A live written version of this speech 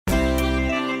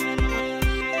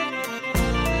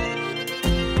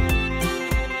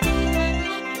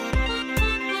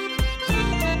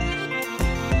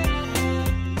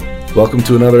Welcome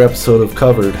to another episode of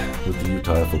Covered with the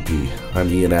Utah FOP. I'm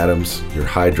Ian Adams, your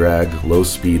high-drag,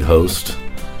 low-speed host.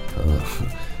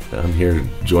 I'm here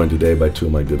joined today by two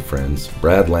of my good friends,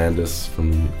 Brad Landis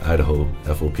from the Idaho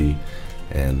FOP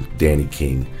and Danny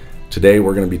King. Today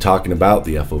we're going to be talking about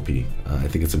the FOP. I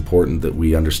think it's important that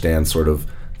we understand sort of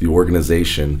the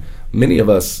organization. Many of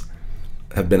us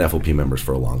have been FOP members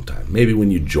for a long time. Maybe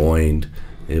when you joined,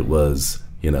 it was,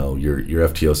 your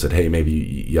FTO said, hey, maybe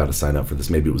you ought to sign up for this.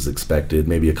 Maybe it was expected.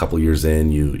 Maybe a couple years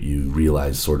in, you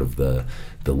realize sort of the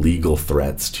legal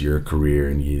threats to your career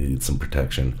and you need some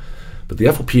protection. But the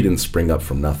FOP didn't spring up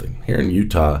from nothing. Here in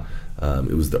Utah,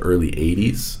 it was the early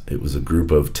 80s. It was a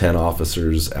group of 10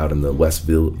 officers out in the West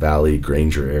Valley,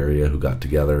 Granger area who got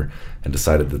together and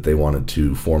decided that they wanted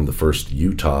to form the first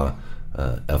Utah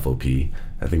FOP.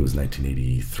 I think it was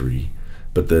 1983.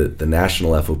 But the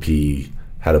national FOP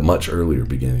had a much earlier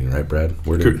beginning, right, Brad?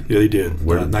 Yeah, they did.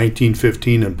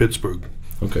 1915 in Pittsburgh.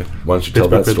 Okay. Why don't you tell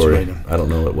that story? I don't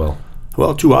know it well.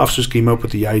 Well, two officers came up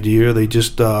with the idea. They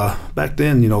just, back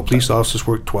then, police officers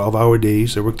worked 12-hour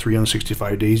days. They worked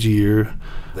 365 days a year.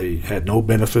 They had no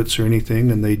benefits or anything,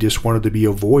 and they just wanted to be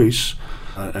a voice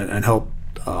and help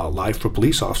life for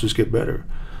police officers get better.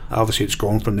 Obviously, it's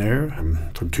grown from there,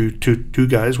 from two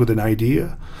guys with an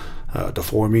idea to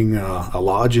forming a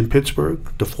lodge in Pittsburgh,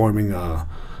 to forming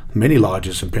many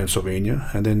lodges in Pennsylvania,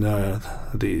 and then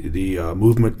the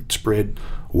movement spread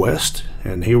west,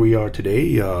 and here we are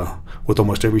today with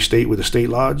almost every state with a state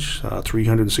lodge,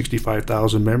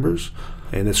 365,000 members,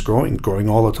 and it's growing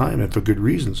all the time, and for good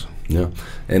reasons. Yeah,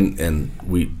 and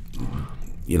we,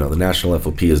 the National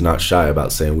FOP is not shy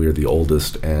about saying we are the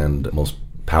oldest and most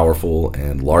powerful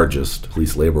and largest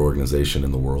police labor organization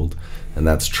in the world, and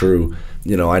that's true.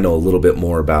 I know a little bit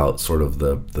more about sort of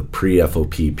the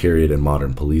pre-FOP period in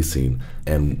modern policing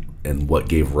and what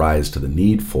gave rise to the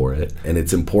need for it. And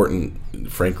it's important,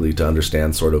 frankly, to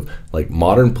understand sort of like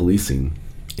modern policing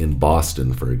in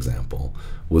Boston, for example,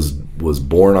 was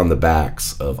born on the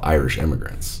backs of Irish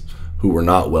immigrants who were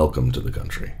not welcome to the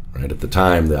country. Right at the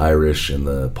time, the Irish and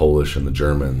the Polish and the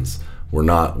Germans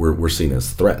were seen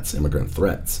as threats, immigrant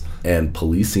threats. And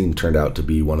policing turned out to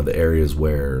be one of the areas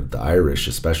where the Irish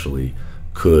especially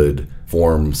could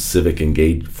form civically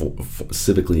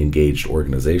engaged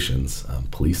organizations,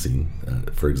 policing,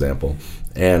 for example,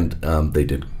 and they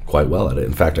did quite well at it.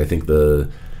 In fact, I think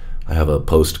I have a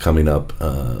post coming up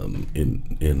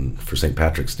in for St.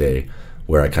 Patrick's Day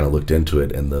where I kind of looked into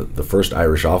it, and the first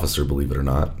Irish officer, believe it or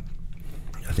not,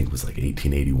 I think it was like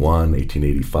 1881,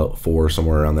 1884,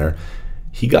 somewhere around there,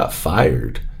 he got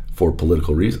fired for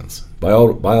political reasons. By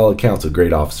all accounts, a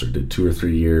great officer. Did 2 or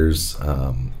 3 years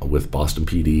with Boston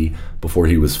PD before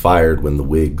he was fired when the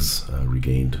Whigs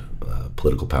regained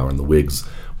political power, and the Whigs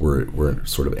were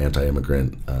sort of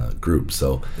anti-immigrant group.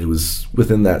 So it was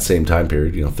within that same time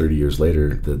period, 30 years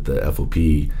later, that the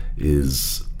FOP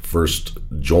is first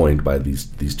joined by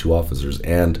these two officers.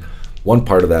 And one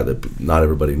part of that not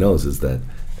everybody knows is that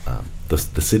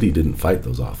the city didn't fight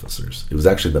those officers. It was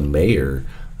actually the mayor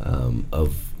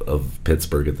of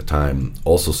Pittsburgh at the time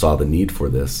also saw the need for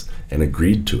this and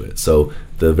agreed to it. So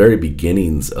the very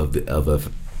beginnings of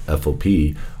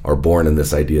FOP are born in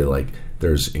this idea, like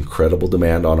there's incredible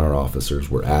demand on our officers.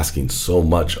 We're asking so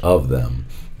much of them,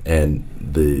 and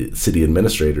the city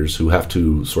administrators who have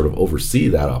to sort of oversee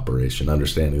that operation,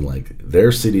 understanding like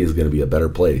their city is going to be a better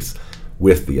place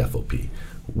with the FOP,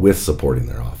 with supporting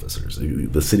their officers.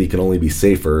 The city can only be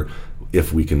safer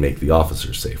if we can make the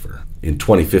officers safer. In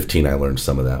 2015, I learned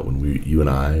some of that when you and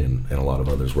I and a lot of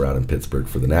others were out in Pittsburgh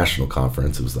for the national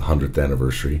conference. It was the 100th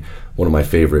anniversary. One of my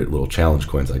favorite little challenge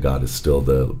coins I got is still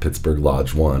the Pittsburgh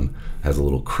Lodge 1. It has a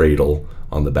little cradle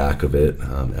on the back of it,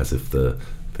 as if the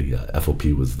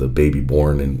FOP was the baby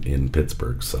born in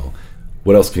Pittsburgh. So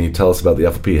what else can you tell us about the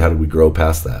FOP? How did we grow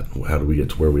past that? How did we get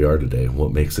to where we are today?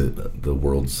 What makes it the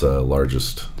world's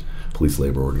largest police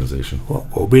labor organization?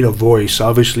 Well, being a voice,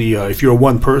 obviously, if you're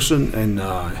one person and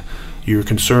you're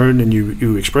concerned and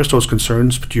you express those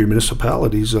concerns to your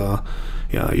municipalities, you're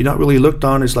not really looked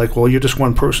on as like, well, you're just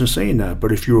one person saying that.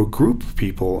 But if you're a group of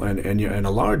people and you're in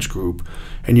a large group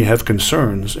and you have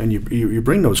concerns and you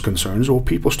bring those concerns, well,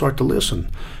 people start to listen.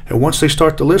 And once they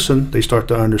start to listen, they start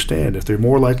to understand. If they're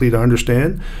more likely to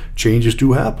understand, changes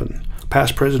do happen.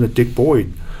 Past President Dick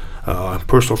Boyd,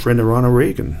 personal friend of Ronald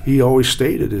Reagan, he always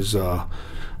stated is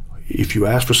if you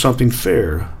ask for something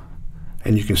fair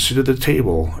and you can sit at the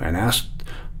table and ask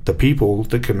the people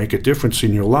that can make a difference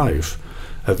in your life,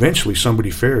 eventually somebody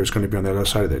fair is going to be on the other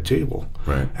side of that table.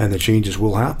 Right. And the changes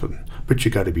will happen. But you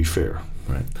got to be fair.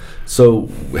 Right. So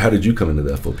how did you come into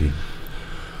the FOP?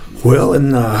 Well,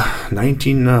 in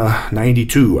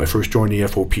 1992, I first joined the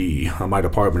FOP. My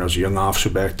department, I was a young officer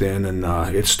back then, and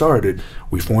it started.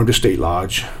 We formed a state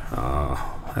lodge,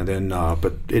 and then,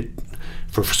 but it,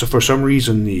 for some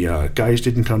reason, the guys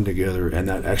didn't come together, and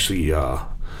that actually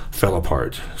fell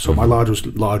apart. So my lodge was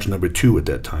lodge number 2 at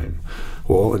that time.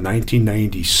 Well, in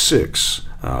 1996,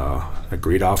 a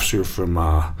great officer from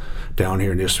down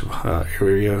here in this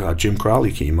area, Jim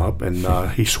Crowley, came up,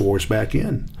 and he swore us back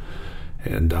in.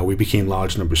 And we became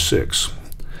lodge number 6.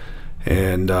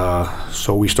 And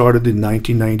so we started in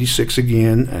 1996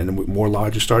 again, and more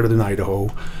lodges started in Idaho.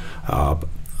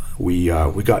 We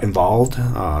got involved,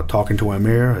 talking to our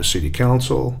mayor, our city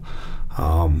council.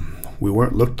 We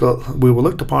were looked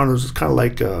upon as kind of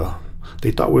like they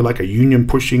thought we were like a union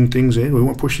pushing things in. We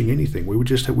weren't pushing anything.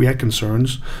 We had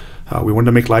concerns. We wanted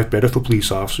to make life better for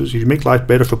police officers. If you make life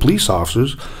better for police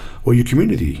officers, well, your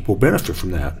community will benefit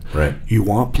from that. Right. You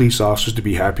want police officers to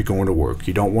be happy going to work.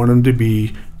 You don't want them to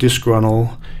be disgruntled,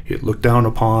 looked down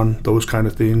upon, those kind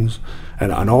of things.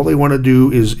 And all they want to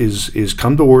do is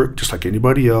come to work just like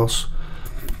anybody else,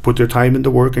 put their time into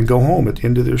work, and go home at the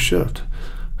end of their shift.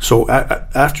 So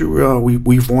after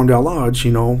we formed our lodge,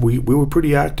 we were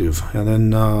pretty active. And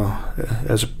then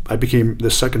as I became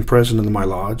the second president of my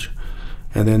lodge,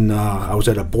 and then I was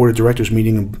at a board of directors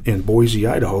meeting in Boise,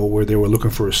 Idaho, where they were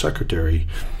looking for a secretary.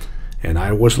 And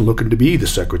I wasn't looking to be the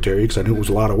secretary because I knew it was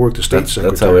a lot of work, the state secretary.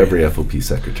 That's how every FOP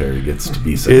secretary gets to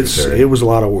be secretary. It was a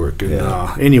lot of work. And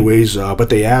but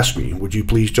they asked me, would you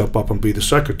please jump up and be the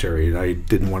secretary? And I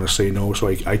didn't want to say no, so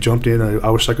I jumped in. I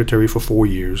was secretary for 4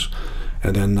 years.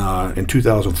 And then in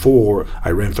 2004,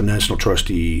 I ran for national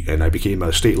trustee, and I became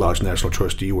a state lodge national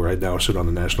trustee, where I now sit on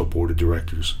the national board of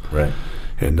directors. Right.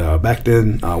 And back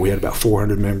then, we had about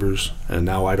 400 members, and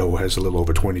now Idaho has a little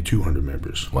over 2,200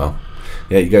 members. Wow.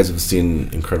 Yeah, you guys have seen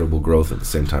incredible growth at the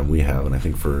same time we have, and I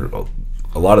think for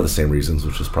a lot of the same reasons,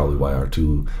 which is probably why our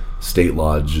 2 state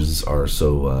lodges are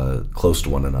so close to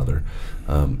one another.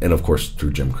 And of course,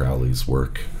 through Jim Crowley's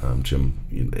work. Jim,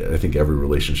 I think every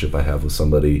relationship I have with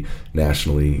somebody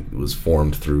nationally was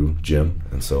formed through Jim,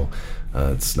 and so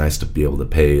it's nice to be able to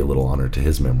pay a little honor to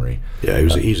his memory. Yeah,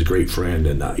 he's a great friend,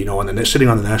 and sitting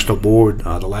on the national board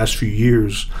the last few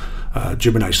years,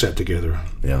 Jim and I sat together.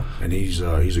 Yeah, and he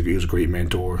was a great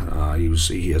mentor.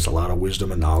 He has a lot of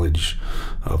wisdom and knowledge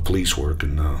of police work,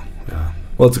 and yeah.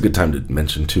 Well, it's a good time to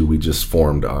mention too. We just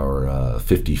formed our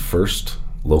 51st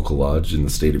local lodge in the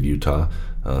state of Utah.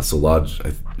 So Lodge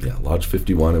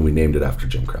 51, and we named it after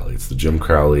Jim Crowley. It's the Jim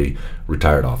Crowley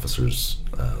Retired Officers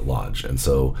Lodge, and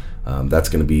so that's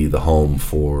going to be the home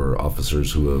for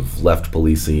officers who have left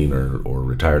policing or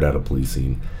retired out of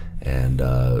policing, and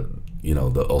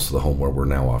also the home where we're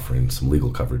now offering some legal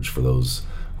coverage for those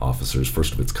officers,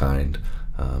 first of its kind.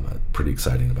 Pretty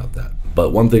exciting about that.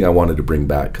 But one thing I wanted to bring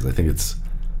back, because I think it's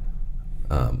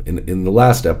in the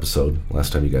last episode,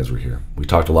 last time you guys were here, we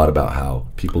talked a lot about how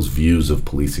people's views of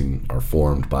policing are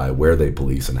formed by where they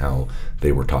police and how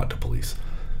they were taught to police.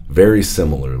 Very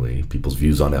similarly, people's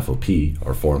views on FOP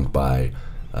are formed by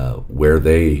where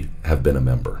they have been a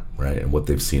member, right, and what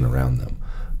they've seen around them.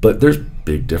 But there's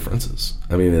big differences.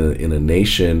 I mean, in a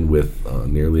nation with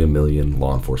nearly 1 million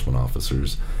law enforcement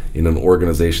officers, in an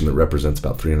organization that represents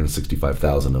about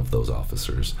 365,000 of those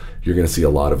officers, you're going to see a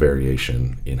lot of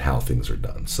variation in how things are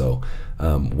done. So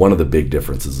one of the big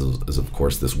differences is, of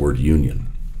course, this word union.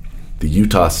 The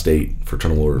Utah State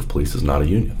Fraternal Order of Police is not a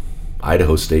union.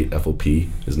 Idaho State FOP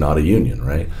is not a union,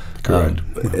 right? Correct.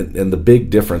 And the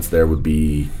big difference there would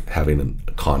be having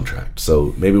a contract.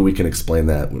 So maybe we can explain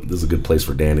that. This is a good place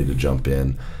for Danny to jump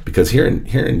in, because here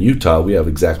in Utah we have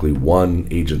exactly one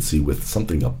agency with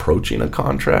something approaching a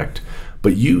contract.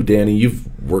 But you, Danny, you've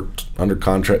worked under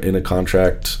contract in a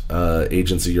contract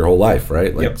agency your whole life,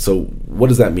 right? Yep. So what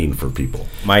does that mean for people?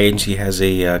 My agency has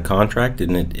a contract,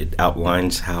 and it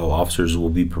outlines how officers will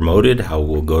be promoted, how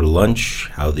we'll go to lunch,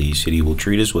 how the city will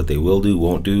treat us, what they will do,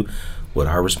 won't do, what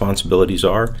our responsibilities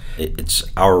are. It's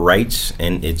our rights,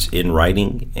 and it's in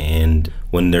writing. And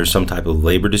when there's some type of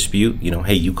labor dispute,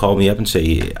 hey, you call me up and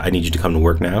say, I need you to come to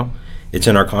work now. It's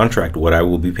in our contract what I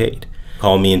will be paid.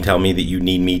 Call me and tell me that you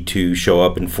need me to show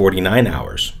up in 49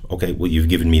 hours. Okay, well, you've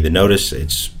given me the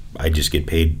notice. I just get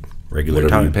paid regular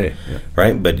Whatever time. You pay. Yeah.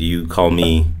 Right? But you call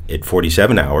me at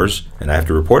 47 hours and I have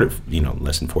to report it,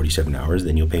 less than 47 hours,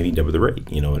 then you'll pay me double the rate.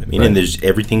 You know what I mean? Right. And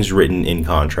everything's written in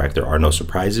contract. There are no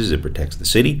surprises. It protects the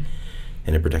city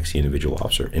and it protects the individual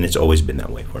officer. And it's always been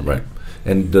that way for me. Right.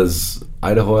 And does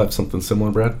Idaho have something similar,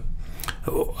 Brad?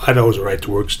 Idaho's a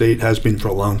right-to-work state, has been for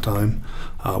a long time.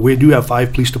 We do have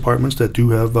 5 police departments that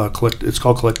do have it's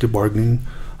called collective bargaining.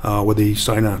 where they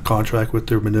sign a contract with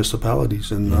their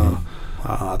municipalities, and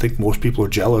I think most people are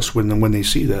jealous when they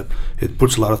see that. It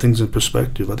puts a lot of things in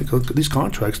perspective. I think these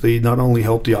contracts, they not only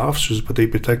help the officers, but they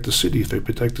protect the city. If they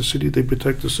protect the city, they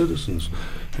protect the citizens.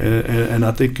 And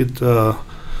I think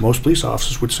most police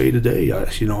officers would say today,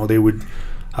 they would.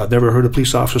 I've never heard a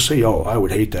police officer say, "Oh, I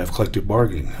would hate to have collective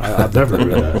bargaining." I've never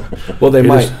heard that. Well, they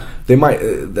might. They might.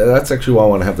 That's actually why I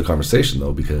want to have the conversation,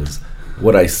 though, because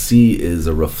what I see is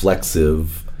a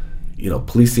reflexive.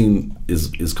 Policing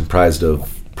is comprised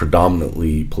of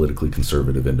predominantly politically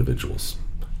conservative individuals,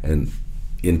 and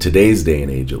in today's day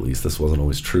and age, at least, this wasn't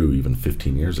always true even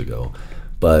 15 years ago.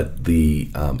 But the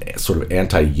sort of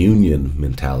anti-union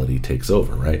mentality takes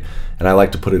over, right? And I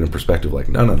like to put it in perspective, like,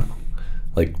 no.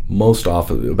 Like most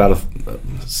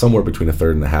somewhere between a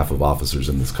third and a half of officers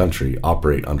in this country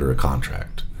operate under a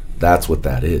contract. That's what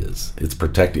that is. It's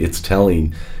protecting. It's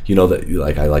telling, that,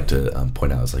 like, I like to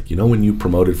point out, it's like, when you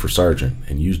promoted for sergeant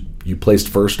and you placed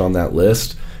first on that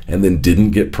list and then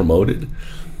didn't get promoted,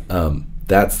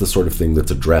 that's the sort of thing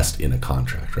that's addressed in a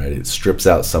contract, right? It strips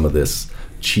out some of this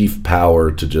chief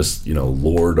power to just,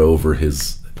 lord over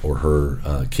his or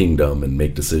her kingdom and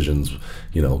make decisions,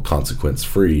 consequence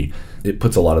free. It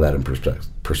puts a lot of that in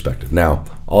perspective. Now,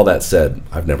 all that said,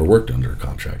 I've never worked under a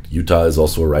contract. Utah is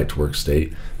also a right-to-work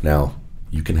state. Now,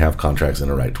 you can have contracts in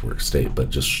a right-to-work state, but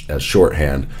just as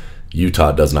shorthand,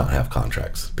 Utah does not have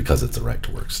contracts because it's a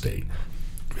right-to-work state.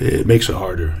 It makes it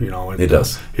harder, And, it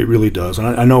does. It really does. And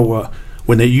I know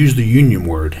when they use the union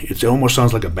word, it almost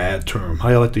sounds like a bad term.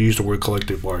 I like to use the word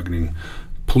collective bargaining.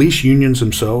 Police unions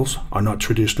themselves are not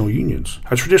traditional unions.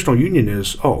 A traditional union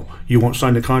is, you won't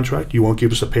sign the contract, you won't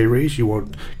give us a pay raise, you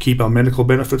won't keep our medical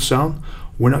benefits sound,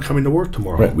 we're not coming to work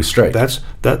tomorrow. Right, we strike.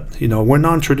 We're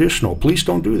non-traditional. Police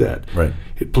don't do that. Right.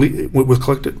 With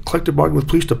collective bargaining with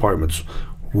police departments,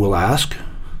 we'll ask,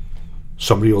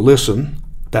 somebody will listen,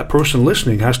 that person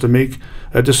listening has to make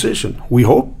a decision. We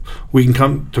hope we can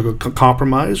come to a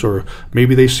compromise, or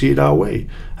maybe they see it our way,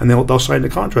 and they'll sign the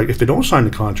contract. If they don't sign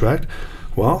the contract,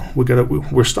 well,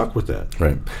 we're stuck with that.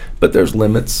 Right. But there's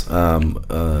limits.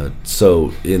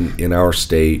 So in our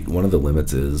state, one of the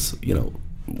limits is,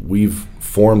 we've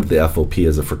formed the FOP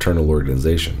as a fraternal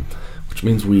organization, which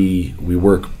means we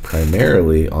work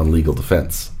primarily on legal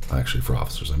defense, actually, for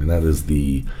officers. I mean, that is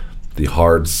the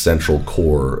hard central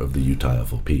core of the Utah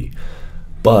FOP.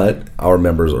 But our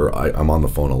members I'm on the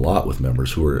phone a lot with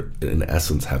members who are, in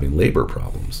essence, having labor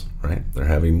problems, right? They're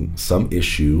having some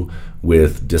issue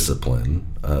with discipline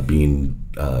being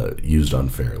used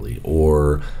unfairly,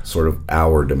 or sort of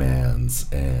hour demands,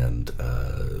 and,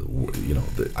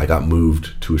 I got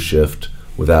moved to a shift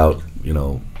without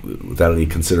any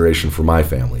consideration for my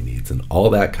family needs, and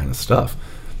all that kind of stuff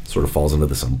sort of falls under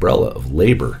this umbrella of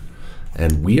labor.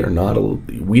 And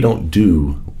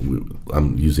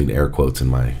I'm using air quotes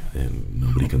and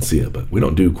nobody can see it, but we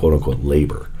don't do quote unquote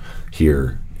labor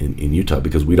here in Utah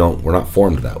because we're not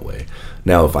formed that way.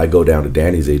 Now, if I go down to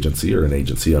Danny's agency or an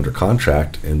agency under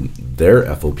contract and their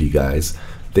FOP guys,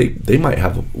 they might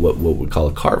have what we call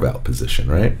a carve-out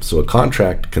position, right? So a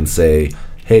contract can say,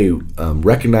 hey,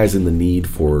 recognizing the need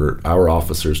for our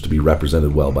officers to be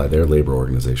represented well by their labor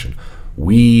organization,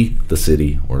 we, the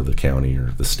city or the county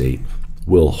or the state,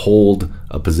 will hold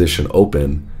a position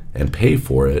open and pay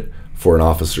for it for an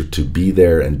officer to be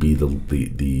there and be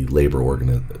the labor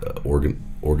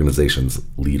organization's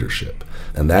leadership.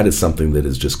 And that is something that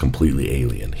is just completely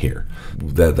alien here.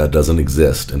 That doesn't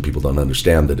exist, and people don't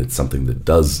understand that it's something that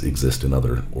does exist in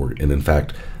other and in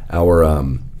fact,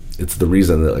 it's the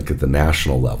reason that, like, at the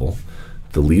national level,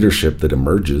 the leadership that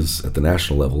emerges at the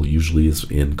national level usually is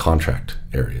in contract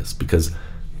areas, because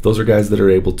those are guys that are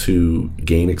able to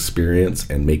gain experience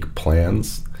and make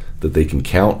plans that they can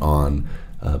count on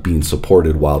being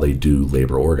supported while they do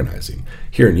labor organizing.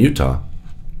 Here in Utah,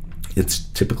 it's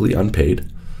typically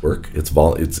unpaid work. It's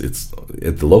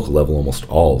at the local level, almost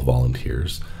all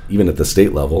volunteers. Even at the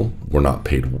state level, we're not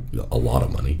paid a lot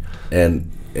of money,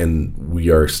 and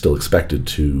we are still expected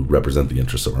to represent the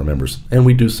interests of our members, and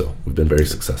we do so. We've been very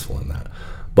successful in that.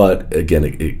 But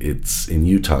again, it's in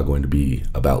Utah going to be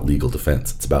about legal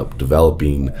defense. It's about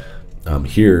developing.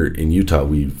 Here in Utah,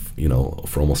 we've,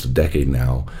 for almost a decade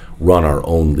now, run our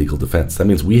own legal defense. That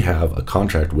means we have a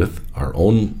contract with our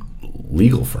own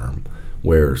legal firm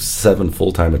where 7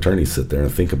 full-time attorneys sit there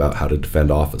and think about how to defend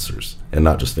officers. And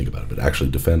not just think about it, but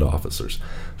actually defend officers.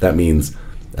 That means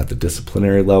at the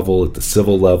disciplinary level, at the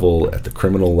civil level, at the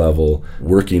criminal level,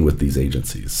 working with these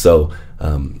agencies. So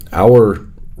our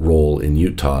role in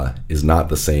Utah is not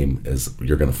the same as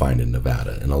you're going to find in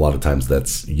Nevada. And a lot of times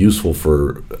that's useful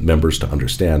for members to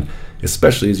understand,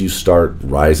 especially as you start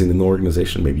rising in the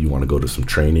organization. Maybe you want to go to some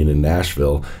training in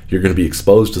Nashville. You're going to be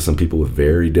exposed to some people with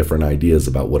very different ideas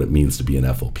about what it means to be an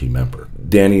FOP member.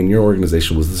 Danny, in your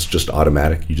organization, was this just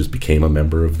automatic? You just became a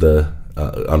member of the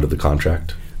under the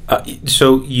contract?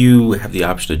 So you have the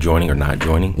option of joining or not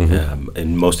joining,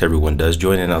 and most everyone does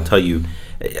join. And I'll tell you,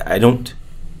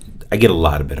 I get a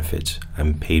lot of benefits.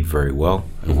 I'm paid very well.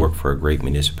 I work for a great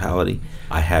municipality.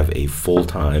 I have a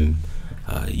full-time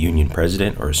union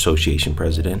president or association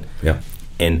president. Yeah.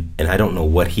 And I don't know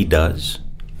what he does.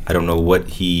 I don't know what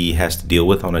he has to deal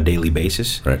with on a daily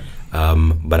basis. Right.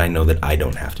 But I know that I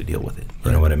don't have to deal with it.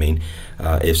 You know what I mean?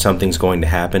 If something's going to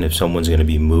happen, if someone's going to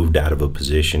be moved out of a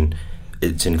position,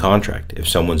 it's in contract. If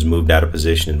someone's moved out of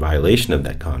position in violation of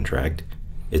that contract,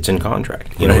 it's in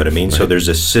contract. You know what I mean? Right. So there's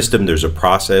a system, there's a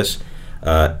process.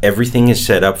 Everything is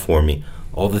set up for me.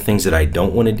 All the things that I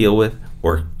don't want to deal with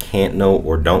or can't know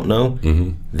or don't know,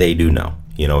 they do know.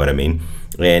 You know what I mean?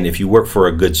 And if you work for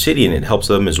a good city, and it helps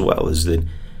them as well, is that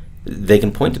they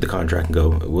can point to the contract and go,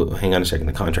 well, hang on a second,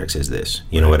 the contract says this.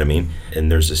 You know what I mean?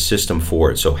 And there's a system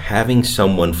for it. So having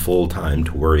someone full-time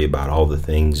to worry about all the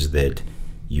things that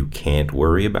you can't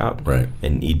worry about,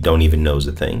 and you don't even know is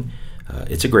a thing,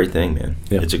 it's a great thing, man.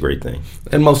 Yeah. It's a great thing.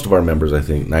 And most of our members, I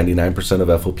think 99% of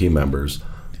FOP members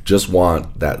just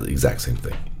want that exact same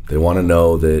thing. They want to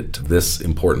know that this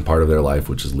important part of their life,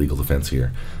 which is legal defense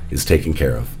here, is taken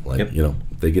care of. Like, you know,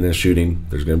 if they get in a shooting,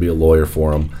 there's going to be a lawyer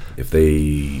for them. If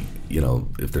they, you know,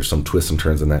 if there's some twists and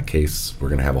turns in that case, we're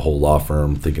going to have a whole law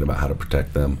firm thinking about how to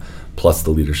protect them, plus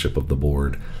the leadership of the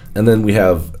board. And then we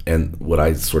have, and what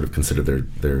I sort of consider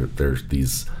there's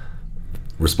these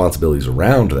responsibilities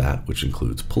around that, which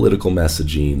includes political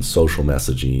messaging, social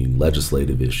messaging,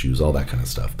 legislative issues, all that kind of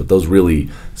stuff. But those really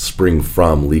spring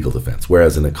from legal defense.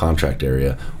 Whereas in a contract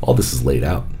area, all this is laid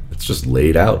out. It's just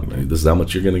laid out. I mean, this is how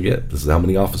much you're going to get. This is how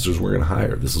many officers we're going to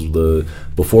hire. This is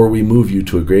before we move you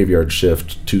to a graveyard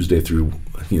shift Tuesday through,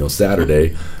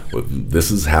 Saturday. This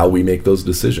is how we make those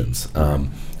decisions. And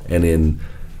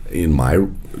in my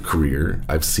career,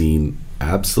 I've seen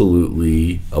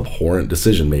absolutely abhorrent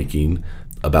decision making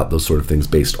about those sort of things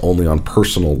based only on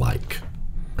personal like,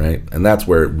 right? And that's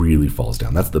where it really falls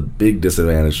down. That's the big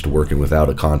disadvantage to working without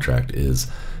a contract, is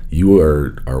you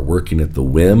are working at the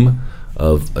whim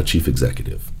of a chief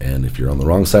executive. And if you're on the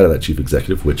wrong side of that chief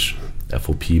executive, which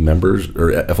FOP members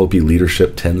or FOP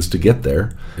leadership tends to get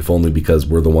there, if only because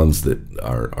we're the ones that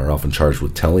are often charged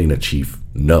with telling a chief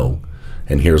no,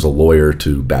 and here's a lawyer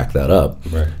to back that up,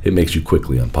 it makes you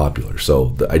quickly unpopular.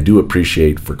 So I do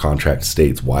appreciate for contract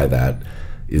states why that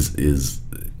is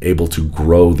able to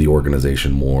grow the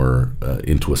organization more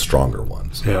into a stronger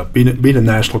one. So. Yeah, being a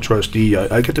national trustee,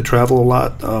 I get to travel a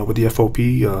lot with the FOP.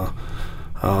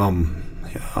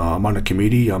 I'm on a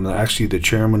committee. I'm actually the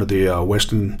chairman of the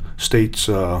Western States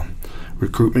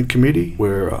Recruitment Committee,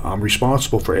 where I'm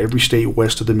responsible for every state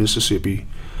west of the Mississippi.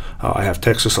 I have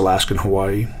Texas, Alaska, and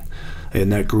Hawaii in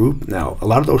that group. Now, a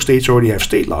lot of those states already have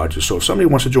state lodges, so if somebody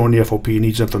wants to join the FOP and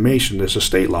needs information, there's a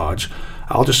state lodge.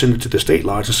 I'll just send it to the state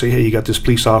lodge and say, hey, you got this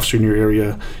police officer in your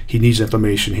area, he needs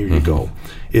information, here you go.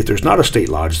 If there's not a state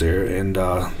lodge there, and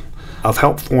I've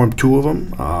helped form two of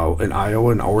them in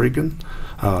Iowa and Oregon,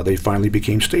 they finally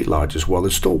became state lodges. Well,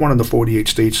 it's still one of the 48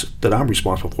 states that I'm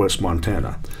responsible for, it's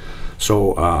Montana.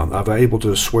 So I've been able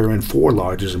to swear in 4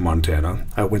 lodges in Montana.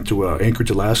 I went to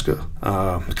Anchorage, Alaska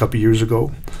a couple years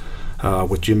ago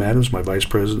with Jim Adams, my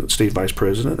state vice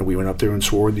president, and we went up there and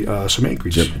swore some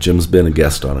Anchorage. Jim's been a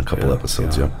guest on a couple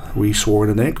episodes. Yeah, we swore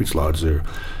in an Anchorage lodge there.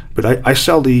 But I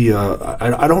sell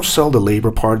I don't sell the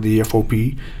labor part of the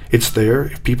FOP. It's there.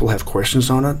 If people have questions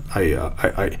on it,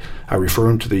 I refer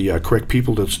them to the correct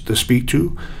people to speak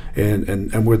to,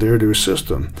 and we're there to assist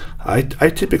them. I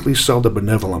typically sell the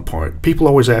benevolent part. People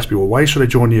always ask me, well, why should I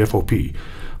join the FOP?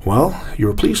 Well,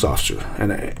 you're a police officer,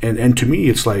 and to me,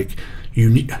 it's like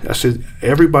I said,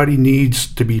 everybody needs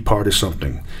to be part of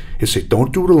something. It's like,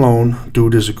 don't do it alone. Do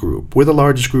it as a group. We're the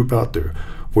largest group out there.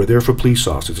 We're there for police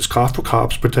officers. It's cops for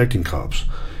cops, protecting cops.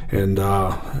 And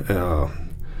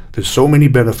there's so many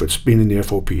benefits being in the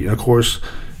FOP. And, of course,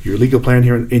 your legal plan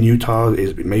here in Utah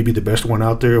is maybe the best one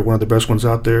out there, one of the best ones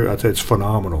out there. I'd say it's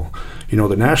phenomenal.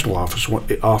 The national office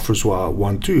offers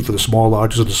one, too, for the small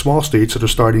lodges of the small states that are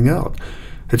starting out.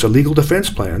 It's a legal defense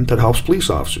plan that helps police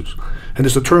officers. And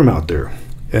there's a term out there.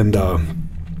 And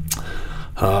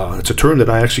it's a term that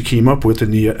I actually came up with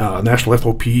in the National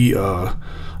FOP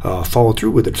followed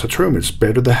through with it. It's a term. It's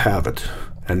better to have it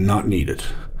and not need it.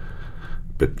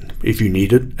 But if you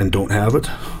need it and don't have it,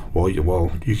 well,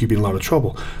 you could be in a lot of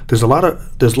trouble. There's a lot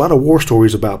of war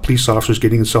stories about police officers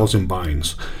getting themselves in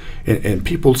binds, and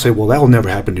people say, well, that'll never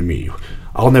happen to me.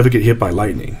 I'll never get hit by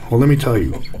lightning. Well, let me tell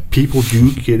you, people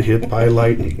do get hit by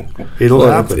lightning. It'll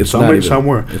happen. It's Somebody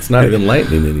somewhere. It's not even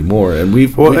lightning anymore, and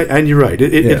and you're right.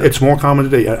 It's more common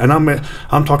today. And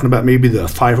I'm talking about maybe the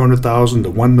 $500,000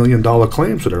 to $1 million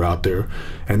claims that are out there,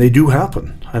 and they do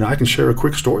happen. And I can share a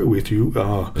quick story with you.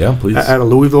 Please. At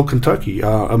Louisville, Kentucky,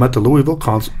 I'm at the Louisville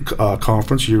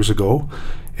conference years ago,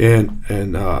 and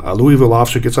a Louisville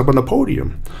officer gets up on the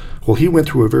podium. Well, he went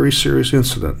through a very serious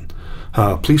incident.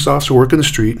 Police officer working the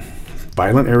street,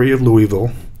 violent area of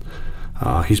Louisville.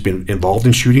 He's been involved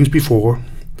in shootings before,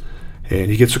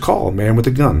 and he gets a call, a man with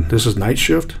a gun. This is night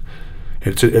shift.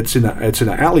 It's in an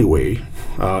alleyway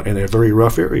in a very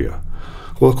rough area.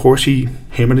 Well, of course, him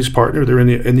and his partner, they're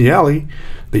in the alley,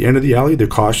 the end of the alley. They're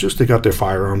cautious. They got their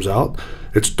firearms out.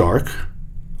 It's dark.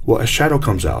 Well, a shadow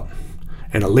comes out,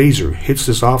 and a laser hits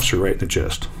this officer right in the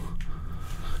chest.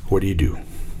 What do you do?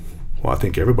 Well, I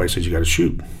think everybody says you got to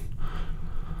shoot.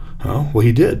 Oh, well,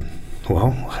 he did.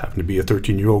 Well, happened to be a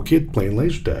 13-year-old kid playing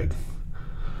laser tag.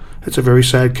 It's a very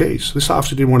sad case. This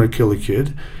officer didn't want to kill a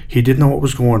kid. He didn't know what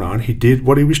was going on. He did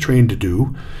what he was trained to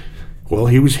do. Well,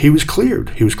 he was cleared.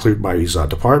 He was cleared by his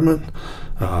department,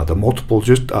 the multiple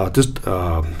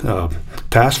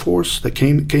task force that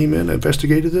came in and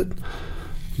investigated it.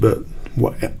 But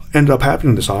what ended up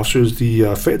happening to this officer is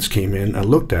the feds came in and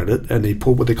looked at it, and they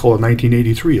pulled what they call a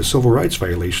 1983, a civil rights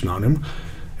violation on him,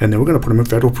 and they were going to put him in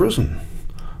federal prison.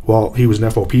 Well, he was an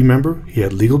FOP member. He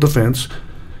had legal defense,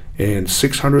 and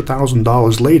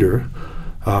 $600,000 later,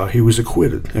 he was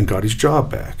acquitted and got his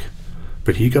job back.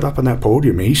 But he got up on that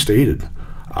podium and he stated,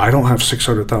 I don't have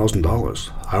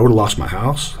 $600,000. I would have lost my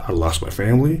house. I'd have lost my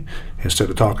family.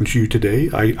 Instead of talking to you today,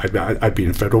 I'd be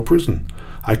in federal prison.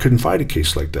 I couldn't fight a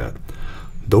case like that.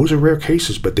 Those are rare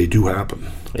cases, but they do happen.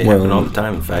 They happen all the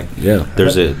time. In fact,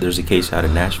 there's a case out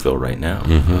in Nashville right now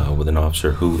with an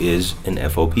officer who is an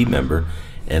FOP member,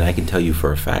 and I can tell you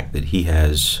for a fact that he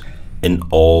has an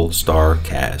all-star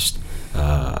cast.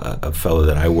 A fellow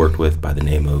that I worked with by the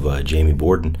name of Jamie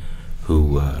Borden,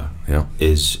 who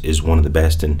is one of the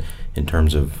best in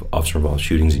terms of officer-involved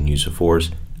shootings and use of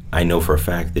force. I know for a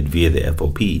fact that via the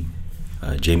FOP,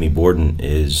 Jamie Borden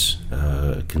is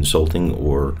consulting,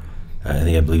 or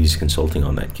I believe he's consulting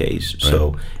on that case. Right.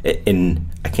 So, and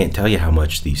I can't tell you how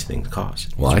much these things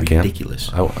cost. Well, it's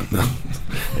ridiculous.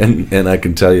 And I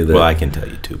can tell you that. Well, I can tell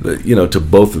you too. But, to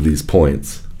both of these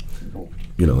points,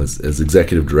 as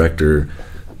executive director,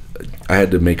 I had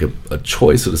to make a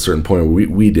choice at a certain point. Where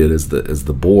we did as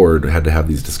the board had to have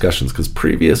these discussions, because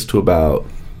previous to about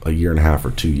a year and a half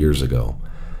or 2 years ago,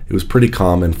 it was pretty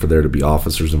common for there to be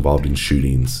officers involved in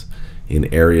shootings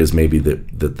in areas maybe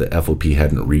that the FOP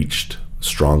hadn't reached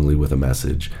strongly with a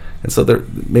message, and so there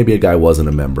maybe a guy wasn't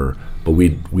a member, but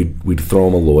we'd throw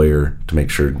him a lawyer to make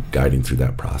sure guiding through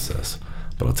that process.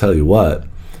 But I'll tell you what,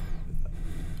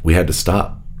 we had to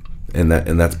stop, and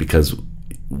that's because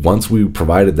once we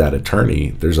provided that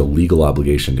attorney, there's a legal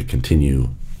obligation to continue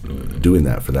doing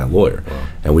that for that lawyer. Wow.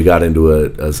 And we got into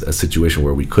a situation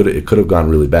where it could have gone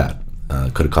really bad.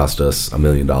 It could have cost us $1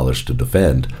 million to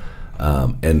defend.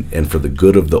 And for the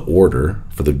good of the order,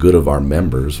 for the good of our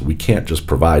members, we can't just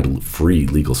provide free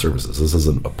legal services. This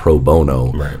isn't a pro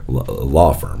bono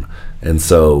law firm. And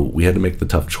so we had to make the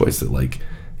tough choice that,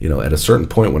 at a certain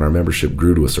point when our membership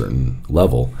grew to a certain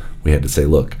level, we had to say,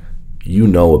 look, you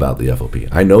know about the FOP.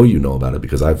 I know you know about it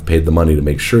because I've paid the money to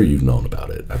make sure you've known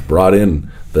about it. I've brought in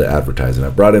the advertising.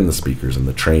 I've brought in the speakers and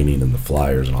the training and the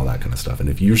flyers and all that kind of stuff. And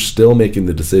if you're still making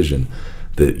the decision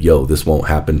that, this won't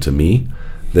happen to me,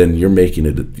 then you're making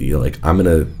it,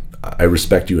 I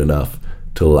respect you enough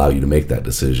to allow you to make that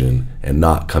decision and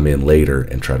not come in later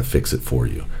and try to fix it for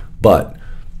you. But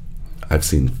I've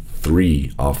seen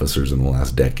 3 officers in the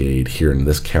last decade here in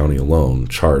this county alone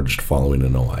charged following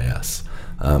an OIS.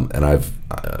 And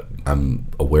I'm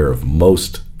aware of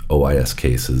most OIS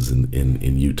cases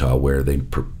in Utah where they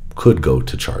could go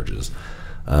to charges,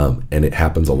 and it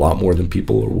happens a lot more than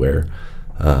people are aware.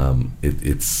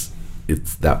 It's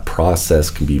that process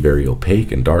can be very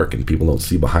opaque and dark, and people don't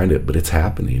see behind it, but it's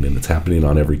happening, and it's happening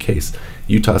on every case.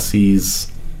 Utah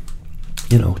sees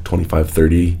 25,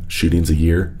 30 shootings a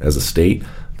year as a state.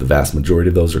 The vast majority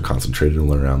of those are concentrated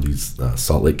around these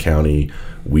Salt Lake County,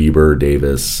 Weber,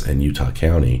 Davis, and Utah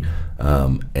County.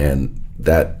 And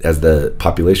that, as the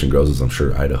population grows, as I'm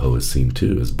sure Idaho has seen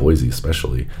too, as Boise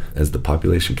especially, as the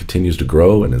population continues to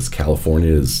grow and as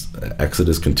California's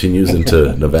exodus continues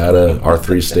into Nevada, our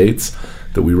 3 states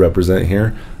that we represent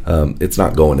here, it's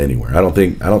not going anywhere. I don't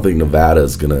think Nevada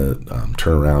is going to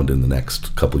turn around in the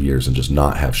next couple of years and just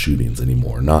not have shootings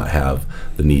anymore, not have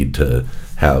the need to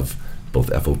have both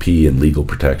FOP and legal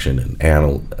protection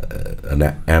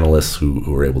and analysts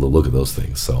who are able to look at those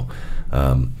things. So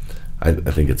I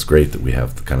think it's great that we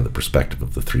have the perspective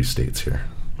of the 3 states here.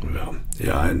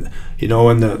 Yeah, and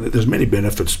there's many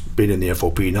benefits being in the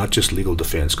FOP, not just legal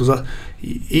defense. Because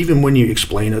even when you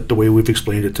explain it the way we've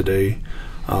explained it today,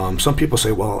 some people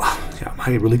say, "Well, am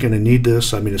I really going to need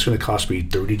this? I mean, it's going to cost me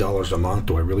 $30 a month.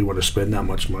 Do I really want to spend that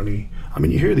much money?" I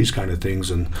mean, you hear these kind of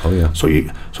things, and so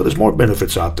there's more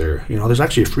benefits out there. There's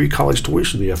actually a free college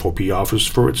tuition the FOP offers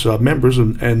for its members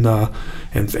and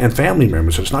family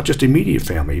members. So it's not just immediate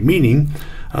family. Meaning,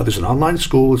 there's an online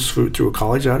school. It's through a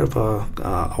college out of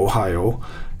Ohio.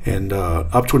 And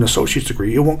up to an associate's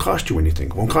degree, it won't cost you anything.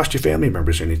 It won't cost your family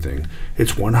members anything.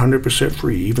 It's 100%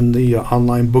 free. Even the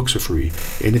online books are free.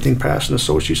 Anything past an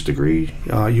associate's degree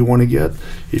you want to get,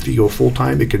 if you go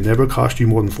full-time, it can never cost you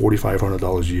more than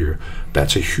 $4,500 a year.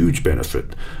 That's a huge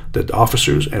benefit that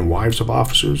officers and wives of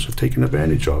officers have taken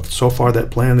advantage of. So far, that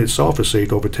plan itself has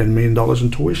saved over $10 million in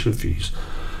tuition fees.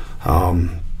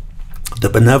 The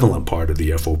benevolent part of the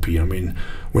FOP, I mean,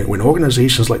 when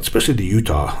organizations like, especially the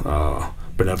Utah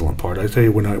benevolent part, I tell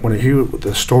you, when I hear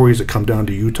the stories that come down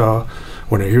to Utah,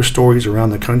 when I hear stories around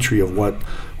the country of what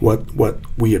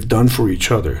we have done for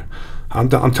each other, I'm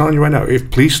telling you right now,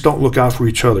 if police don't look out for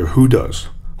each other, who does?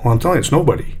 Well, I'm telling you, it's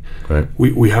nobody. Right.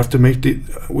 We have to make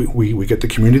we get the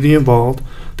community involved.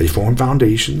 They form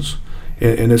foundations,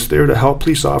 and it's there to help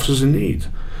police officers in need.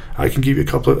 I can give you a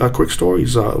couple of quick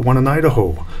stories. One in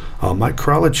Idaho, Mike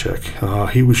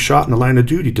Kralachek, he was shot in the line of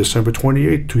duty December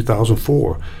 28,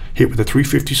 2004. Hit with a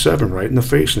 .357 right in the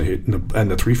face, and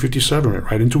the .357 went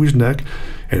right into his neck,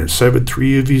 and it severed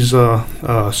 3 of his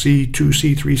C2,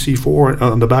 C3, C4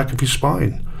 on the back of his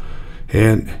spine.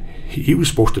 And he was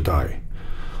supposed to die.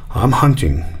 I'm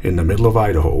hunting in the middle of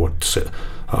Idaho.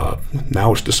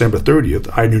 Now it's December 30th.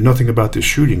 I knew nothing about this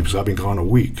shooting because I've been gone a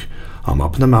week. I'm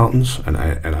up in the mountains, and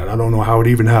I don't know how it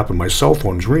even happened. My cell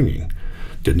phone's ringing.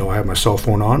 Didn't know I had my cell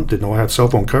phone on. Didn't know I had cell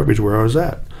phone coverage where I was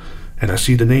at. And I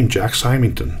see the name Jack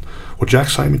Symington. Well, Jack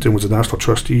Symington was the national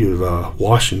trustee of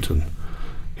Washington.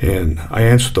 And I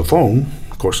answered the phone.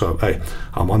 Of course,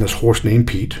 I'm on this horse named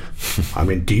Pete.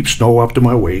 I'm in deep snow up to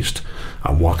my waist.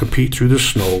 I'm walking Pete through the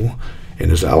snow,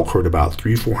 and his elk herd about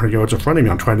 300-400 yards in front of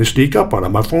me. I'm trying to sneak up on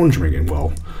him. My phone's ringing.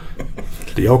 Well,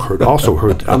 the elk herd also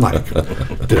heard. I'm like,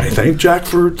 did I thank Jack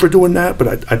for doing that?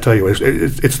 But I tell you,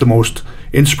 it's the most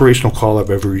inspirational call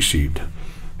I've ever received.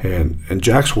 And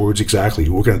Jack's words exactly,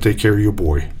 "We're going to take care of your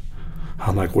boy."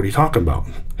 I'm like, "What are you talking about?"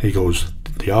 He goes,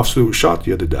 "The officer who was shot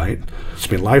the other night, he's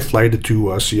been life flighted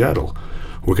to Seattle.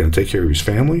 We're going to take care of his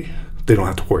family. They don't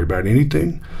have to worry about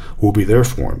anything. We'll be there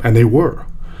for him." And they were.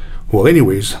 Well,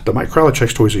 anyways, the Mike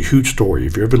Kralachek story is a huge story.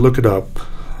 If you ever look it up,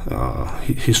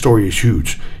 his story is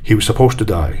huge. He was supposed to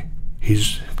die.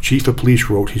 His chief of police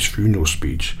wrote his funeral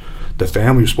speech. The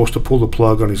family was supposed to pull the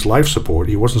plug on his life support.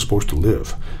 He wasn't supposed to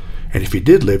live. And if he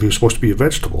did live, he was supposed to be a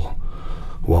vegetable.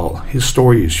 Well, his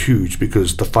story is huge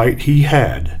because the fight he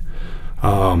had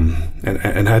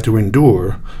and had to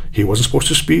endure, he wasn't supposed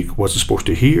to speak, wasn't supposed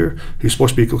to hear. He was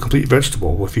supposed to be a complete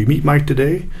vegetable. Well, if you meet Mike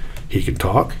today, he can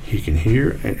talk, he can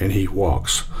hear, and he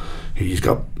walks. He's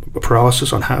got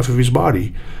paralysis on half of his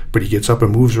body, but he gets up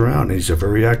and moves around, and he's a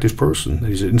very active person.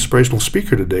 He's an inspirational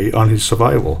speaker today on his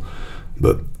survival.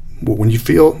 But when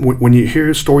you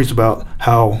hear stories about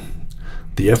how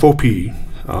the FOP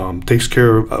takes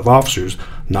care of officers,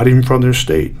 not even from their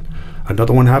state.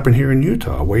 Another one happened here in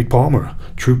Utah. Wade Palmer,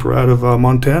 trooper out of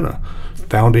Montana,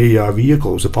 found a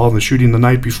vehicle. It was following the shooting the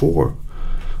night before.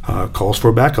 Calls for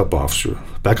a backup officer.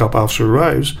 Backup officer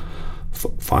arrives,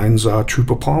 finds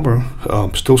Trooper Palmer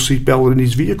still seatbelted in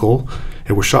his vehicle,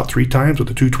 and was shot 3 times with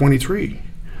a .223.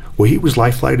 Well, he was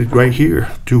life flighted right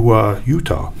here to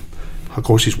Utah. Of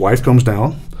course, his wife comes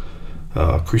down.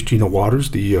 Christina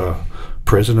Waters, the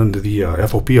president of the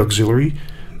FOP Auxiliary,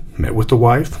 met with the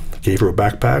wife, gave her a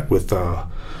backpack with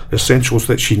essentials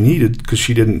that she needed because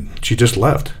she just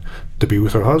left to be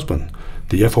with her husband.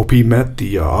 The FOP met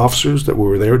the officers that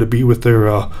were there to be with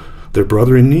their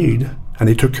brother in need, and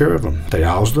they took care of him. They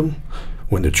housed him.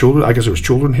 When the children, I guess there was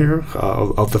children here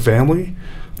of the family,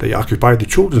 they occupied the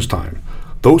children's time.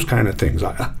 Those kind of things.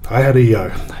 I had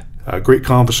a great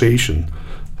conversation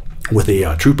with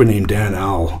a trooper named Dan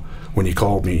Owl when he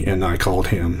called me, and I called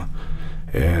him,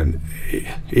 and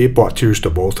it brought tears to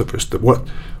both of us.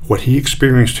 What he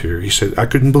experienced here, he said, "I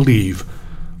couldn't believe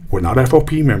we're not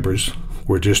FOP members,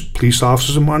 We're just police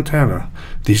officers in Montana.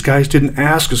 These guys didn't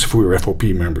ask us if we were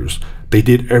FOP members. They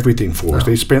did everything for us.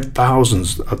 They spent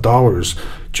thousands of dollars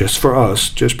just for us,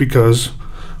 just because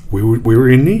we were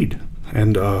in need.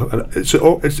 And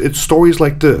it's stories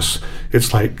like this.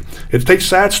 It's like, it takes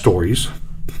sad stories,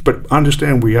 but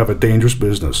understand we have a dangerous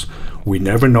business. We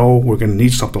never know we're going to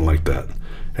need something like that.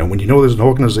 And when you know there's an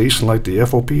organization like the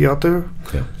FOP out there,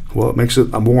 well, it makes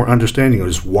it a more understanding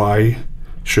of why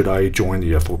should I join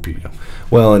the FOP.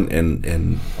 Well,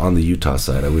 and on the Utah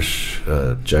side, I wish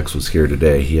Jex was here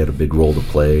today. He had a big role to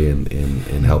play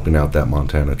in helping out that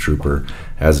Montana trooper,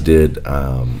 as did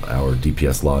our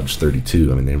DPS Lodge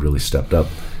 32. I mean, they really stepped up,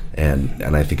 and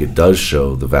I think it does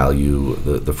show the value,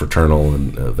 the fraternal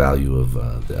and value of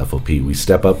the FOP. We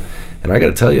step up, and I got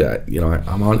to tell you,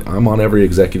 I'm on every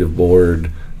executive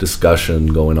board discussion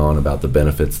going on about the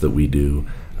benefits that we do.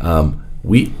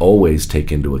 We always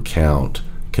take into account,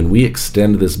 can we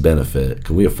extend this benefit?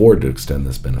 Can we afford to extend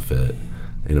this benefit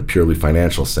in a purely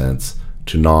financial sense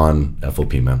to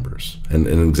non-FOP members? And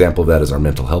an example of that is our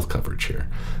mental health coverage here.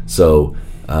 So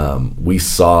we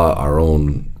saw our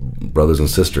own brothers and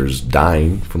sisters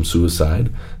dying from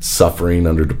suicide, suffering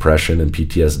under depression and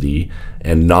PTSD,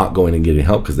 and not going and getting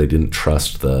help because they didn't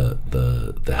trust the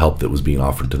help that was being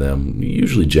offered to them,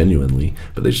 usually genuinely,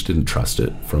 but they just didn't trust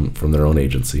it from their own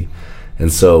agency.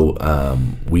 And so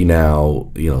we now,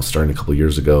 starting a couple of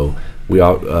years ago,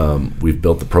 we've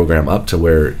built the program up to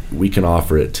where we can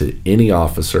offer it to any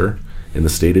officer in the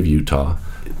state of Utah,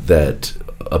 that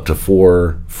up to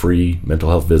 4 free mental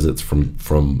health visits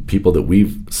from people that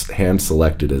we've hand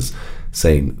selected as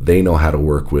saying they know how to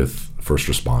work with first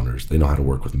responders, they know how to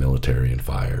work with military and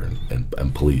fire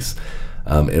and police.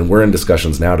 And we're in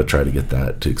discussions now to try to get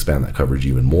that, to expand that coverage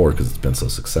even more because it's been so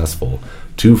successful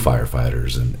to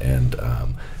firefighters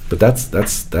but that's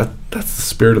the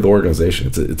spirit of the organization.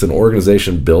 It's an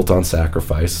organization built on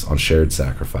sacrifice, on shared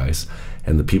sacrifice,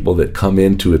 and the people that come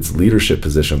into its leadership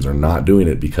positions are not doing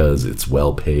it because it's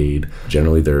well paid.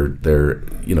 Generally, they're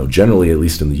generally, at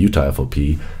least in the Utah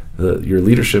FOP, your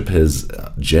leadership has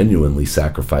genuinely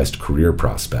sacrificed career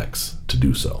prospects to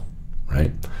do so,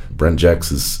 right? Brent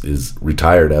Jex is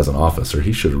retired as an officer.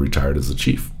 He should have retired as a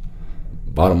chief.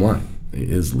 Bottom line,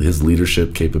 his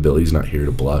leadership capability, he's not here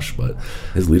to blush, but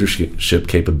his leadership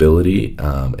capability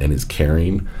and his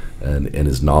caring and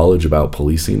his knowledge about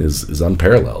policing is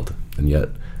unparalleled. And yet,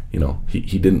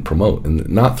 he didn't promote, and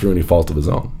not through any fault of his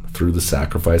own, through the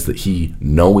sacrifice that he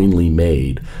knowingly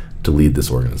made to lead this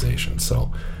organization.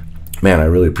 So, man, I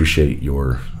really appreciate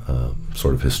your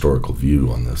sort of historical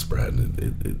view on this, Brad.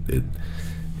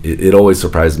 It always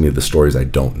surprises me the stories I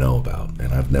don't know about,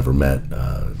 and I've never met.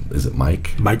 Is it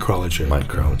Mike? Mike Krolichek. Mike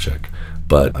Krolichek.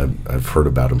 But I've heard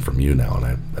about him from you now, and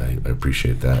I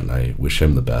appreciate that, and I wish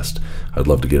him the best. I'd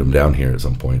love to get him down here at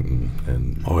some point.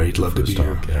 And he'd love to be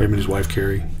here. Yeah. Him and his wife,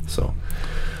 Carrie. So,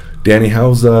 Danny,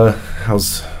 how's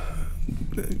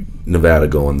Nevada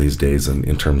going these days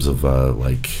in terms of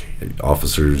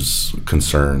officers'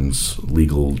 concerns,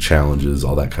 legal challenges,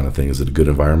 all that kind of thing? Is it a good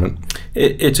environment?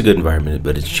 It's a good environment,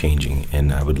 but it's changing,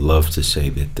 and I would love to say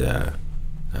that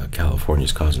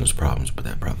California's causing us problems, but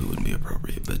that probably wouldn't be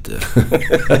appropriate. But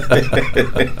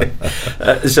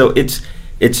so it's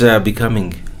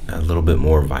becoming a little bit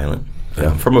more violent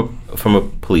from a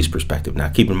police perspective. Now,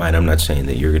 keep in mind, I'm not saying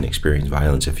that you're going to experience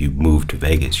violence if you move to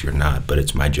Vegas. You're not, but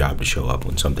it's my job to show up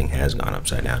when something has gone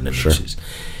upside down. And sure.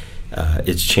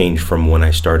 It's changed from when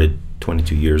I started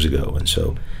 22 years ago. And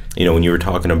so, when you were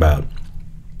talking about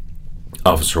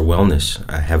officer wellness,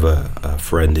 I have a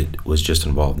friend that was just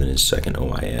involved in his second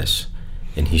OIS,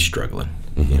 and he's struggling.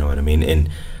 Mm-hmm. You know what I mean? And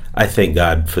I thank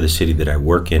God for the city that I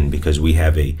work in, because we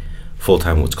have a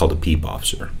full-time, what's called a PEEP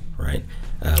officer, right?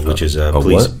 Which is a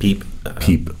police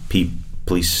PEEP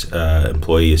police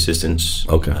employee assistance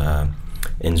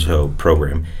and so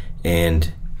program.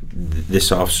 And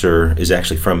this officer is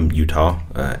actually from Utah,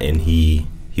 and he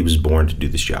was born to do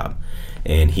this job,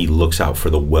 and he looks out for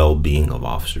the well-being of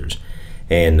officers.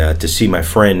 And to see my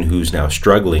friend who's now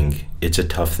struggling, it's a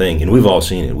tough thing, and we've all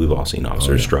seen it. We've all seen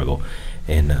officers struggle,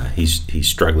 and he's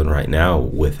struggling right now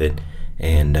with it.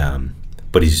 And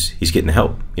but he's getting the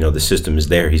help. The system is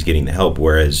there. He's getting the help.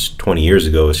 Whereas 20 years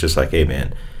ago, it's just like, hey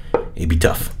man, it'd be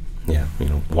tough. Yeah,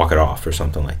 walk it off or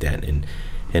something like that.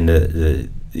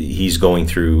 And he's going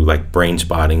through like brain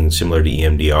spotting, similar to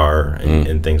EMDR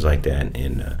and things like that,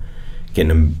 and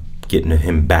getting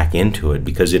him back into it,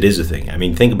 because it is a thing. I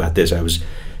mean, think about this. I was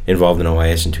involved in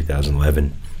OIS in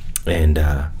 2011, and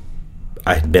I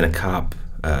had been a cop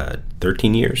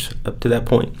 13 years up to that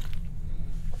point.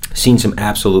 seen some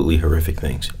absolutely horrific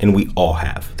things, and we all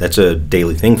have. That's a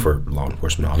daily thing for law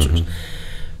enforcement officers.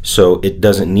 So it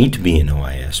doesn't need to be an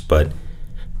OIS, but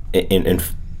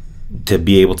to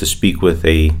be able to speak with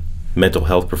a mental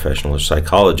health professional or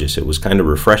psychologist, it was kind of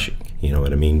refreshing, you know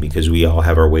what I mean? Because we all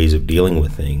have our ways of dealing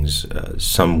with things,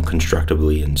 some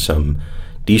constructively and some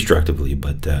destructively,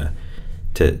 but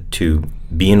to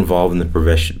be involved in the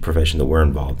profession that we're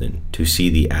involved in, to see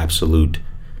the absolute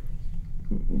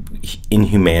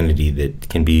inhumanity that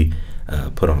can be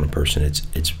put on a person,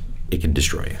 it can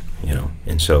destroy you, you know.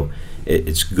 And so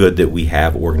it's good that we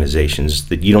have organizations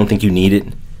that you don't think you need it,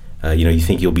 you know, you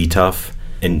think you'll be tough,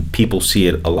 and people see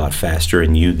it a lot faster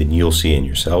in you than you'll see in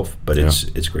yourself. But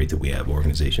it's great that we have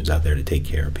organizations out there to take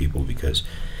care of people, because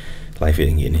life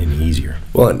isn't getting any easier.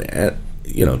 Well, and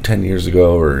you know, 10 years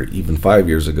ago or even 5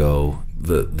 years ago,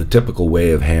 the typical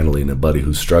way of handling a buddy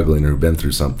who's struggling or who's been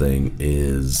through something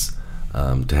is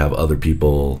to have other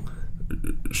people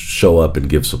show up and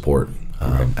give support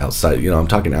outside. You know, I'm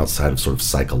talking outside of sort of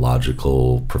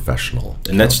psychological, professional.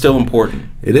 And that's still important.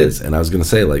 It is. And I was going to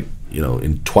say, like, you know,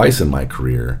 twice in my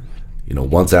career, you know,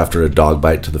 once after a dog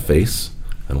bite to the face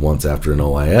and once after an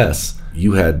OIS,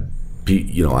 you had,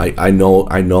 you know, I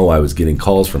know I was getting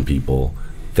calls from people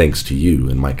thanks to you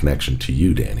and my connection to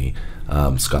you, Danny.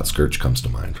 Scott Skirch comes to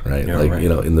mind, right? Yeah, like, right. You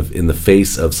know, in the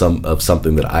face of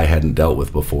something that I hadn't dealt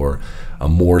with before, a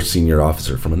more senior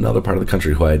officer from another part of the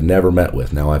country who I had never met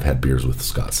with. Now I've had beers with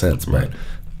Scott since, but Right.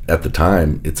 at the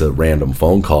time, it's a random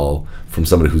phone call from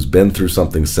somebody who's been through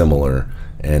something similar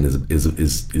and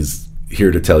is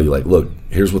here to tell you, like, look,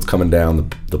 here's what's coming down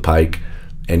the pike,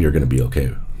 and you're going to be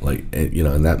okay. Like, and, you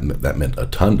know, and that meant a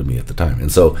ton to me at the time.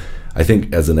 And so I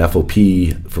think as an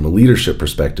FOP, from a leadership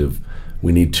perspective,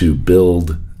 we need to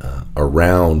build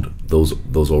around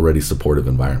those already supportive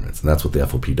environments, and that's what the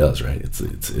FOP does, right?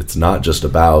 It's not just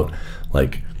about,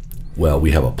 like, well,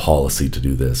 we have a policy to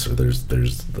do this, or there's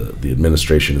the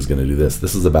administration is going to do this.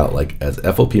 This is about, like, as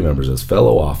FOP members, as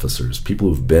fellow officers, people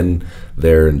who've been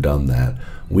there and done that.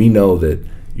 We know that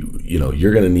you know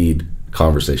you're going to need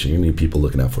conversation. You need people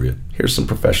looking out for you. Here's some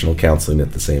professional counseling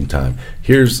at the same time.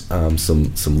 Here's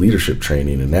some leadership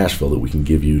training in Nashville that we can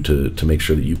give you to make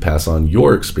sure that you pass on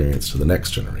your experience to the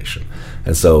next generation.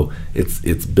 And so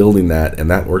it's building that, and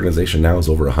that organization now is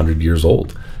over 100 years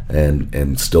old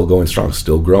and still going strong,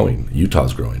 still growing.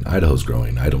 Utah's growing, Idaho's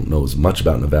growing. I don't know as much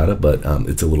about Nevada, but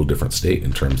it's a little different state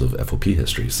in terms of FOP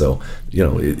history. So, you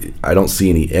know, I don't see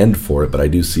any end for it, but I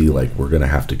do see, like, we're going to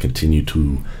have to continue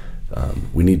to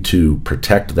we need to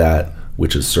protect that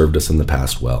which has served us in the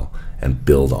past well, and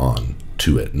build on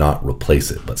to it, not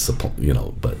replace it, but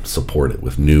support it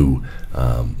with new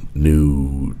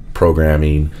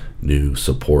programming, new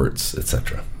supports,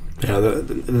 etc. Yeah,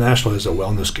 the National has a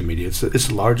wellness committee. It's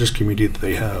the largest committee that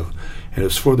they have, and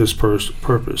it's for this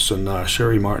purpose. And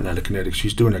Sherry Martin out of Connecticut,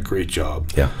 she's doing a great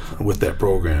job with that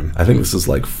program. I think this is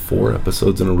like 4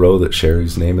 episodes in a row that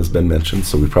Sherry's name has been mentioned,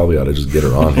 so we probably ought to just get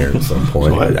her on here at some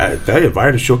point. So I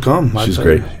invite her, she'll come. She's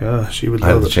great. Yeah, she would I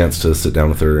had love the it. chance to sit down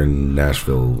with her in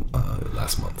Nashville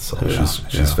last month, so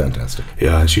she's fantastic.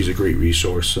 Yeah, and she's a great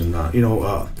resource. And,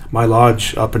 my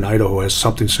lodge up in Idaho has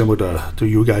something similar to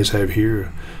you guys have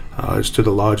here. It's to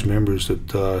the lodge members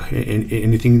that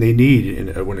anything they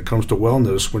need when it comes to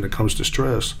wellness, when it comes to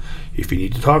stress. If you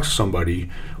need to talk to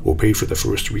somebody, we'll pay for the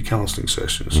first 3 counseling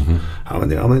sessions. Mm-hmm.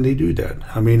 How many they do that?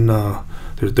 I mean,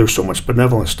 there's so much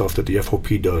benevolent stuff that the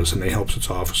FOP does, and they helps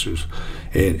its officers.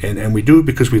 And we do it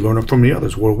because we learn it from the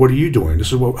others. Well, what are you doing?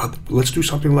 Let's do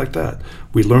something like that.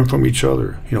 We learn from each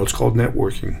other. You know, it's called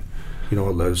networking. You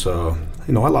know, there's, I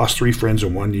lost 3 friends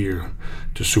in 1 year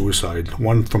to suicide,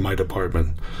 1 from my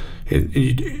department. And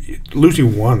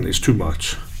losing 1 is too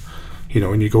much. You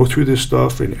know, and you go through this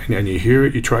stuff and you hear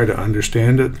it, you try to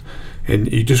understand it,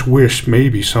 and you just wish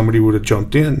maybe somebody would have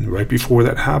jumped in right before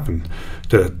that happened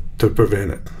to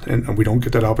prevent it. And we don't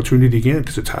get that opportunity again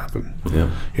because it's happened.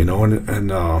 Yeah. You know, and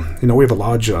we have a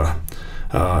lodge in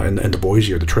the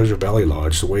Boise, or the Treasure Valley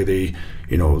Lodge, the way they,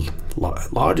 you know,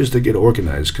 lodges that get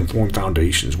organized can form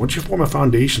foundations. Once you form a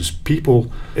foundation,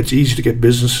 it's easy to get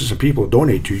businesses and people to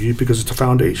donate to you because it's a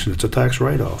foundation, it's a tax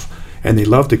write-off. And they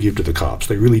love to give to the cops,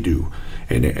 they really do.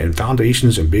 And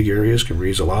foundations in big areas can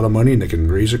raise a lot of money, and they can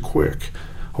raise it quick.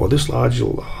 Well, this lodge,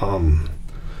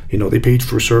 they paid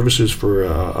for services for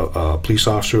a police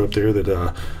officer up there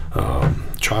that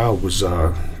child was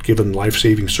given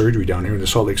life-saving surgery down here in the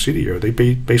Salt Lake City area. They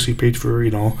basically paid for,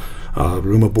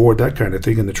 room and board, that kind of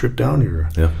thing, and the trip down here.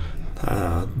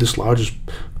 Yeah. This lodge has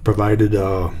provided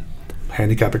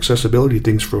handicap accessibility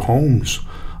things for homes,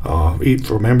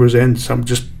 for members, and some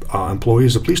just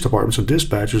employees of police departments and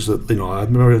dispatchers that, I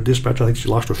remember a dispatcher, I think she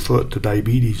lost her foot to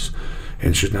diabetes,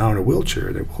 and she's now in a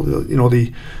wheelchair.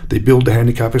 They build the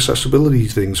handicap accessibility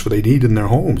things for they need in their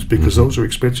homes because those are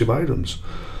expensive items.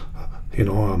 They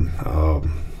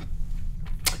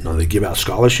give out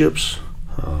scholarships.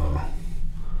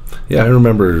 Yeah, I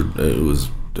remember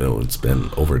it's been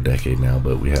over a decade now,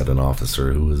 but we had an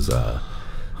officer who was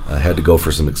had to go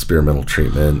for some experimental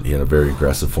treatment. He had a very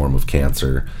aggressive form of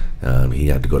cancer. He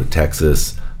had to go to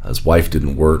Texas. His wife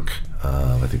didn't work.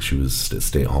 I think she was a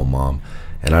stay-at-home mom.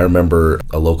 And I remember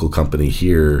a local company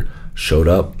here showed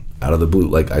up out of the blue.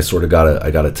 Like, I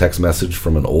got a text message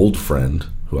from an old friend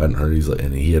who I hadn't heard.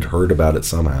 And he had heard about it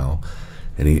somehow.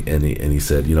 And he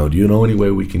said, do you know any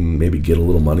way we can maybe get a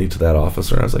little money to that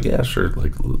officer? And I was like, yeah, sure,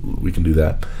 like we can do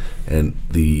that. And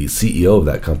the CEO of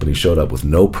that company showed up with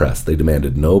no press. They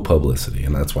demanded no publicity,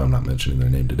 and that's why I'm not mentioning their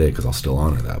name today, because I'll still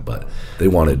honor that. But they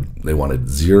wanted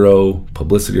zero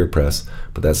publicity or press.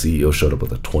 But that CEO showed up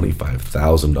with a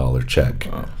 $25,000 check.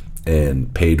 Wow.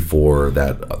 And paid for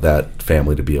that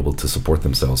family to be able to support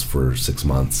themselves for 6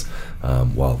 months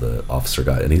while the officer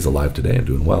got, and he's alive today and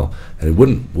doing well. And it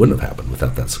wouldn't have happened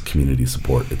without that community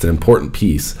support. It's an important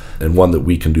piece and one that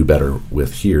we can do better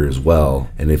with here as well.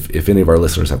 And if any of our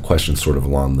listeners have questions sort of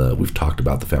along we've talked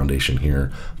about the foundation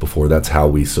here before, that's how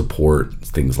we support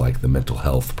things like the mental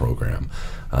health program.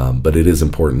 But it is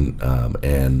important,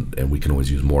 and we can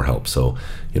always use more help. So,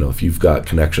 if you've got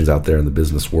connections out there in the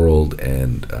business world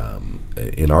and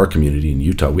in our community in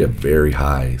Utah, we have very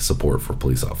high support for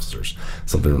police officers.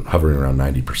 Something hovering around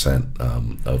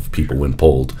 90% of people, when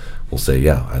polled, will say,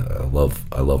 "Yeah, I love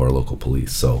our local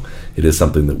police." So it is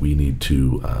something that we need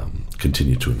to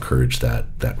continue to encourage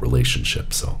that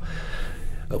relationship. So,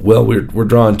 well, we're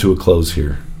drawing to a close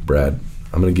here, Brad.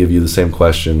 I'm going to give you the same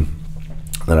question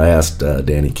that I asked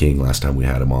Danny King last time we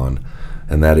had him on,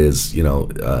 and that is,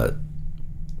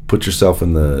 put yourself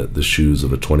in the shoes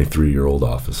of a 23-year-old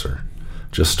officer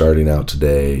just starting out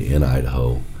today in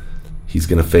Idaho. He's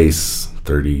going to face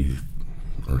 30,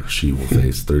 or she will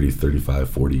face 30, 35,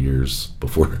 40 years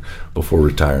before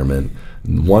retirement.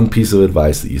 One piece of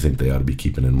advice that you think they ought to be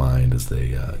keeping in mind as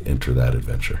they enter that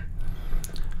adventure?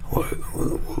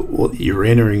 Well, you're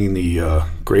entering the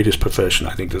greatest profession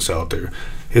I think that's out there.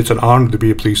 It's an honor to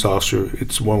be a police officer.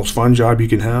 It's one of the most fun job you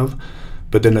can have,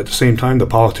 but then at the same time, the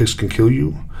politics can kill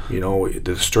you.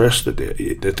 The stress,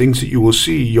 the things that you will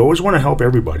see. You always want to help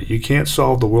everybody. You can't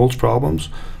solve the world's problems,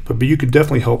 but you can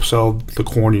definitely help solve the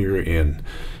corner you're in.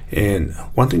 And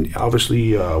one thing,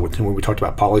 obviously, when we talked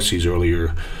about policies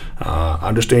earlier,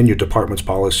 understand your department's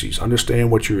policies.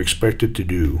 Understand what you're expected to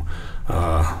do.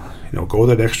 Go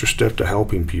that extra step to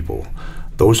helping people.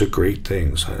 Those are great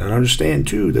things. And understand,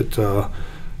 too, that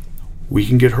we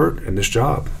can get hurt in this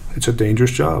job. It's a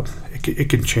dangerous job. It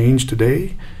can change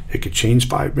today. It could change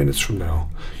 5 minutes from now.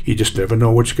 You just never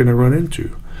know what you're going to run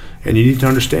into. And you need to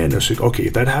understand this. Okay,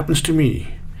 if that happens to me,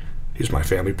 is my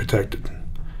family protected?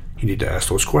 You need to ask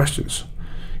those questions.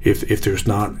 If there's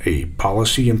not a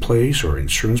policy in place or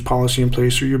insurance policy in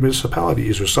place for your municipality,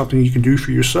 is there something you can do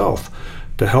for yourself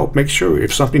to help make sure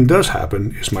if something does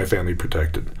happen, is my family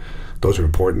protected? Those are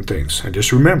important things. And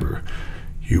just remember,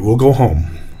 you will go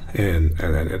home, and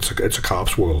it's a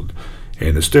cop's world,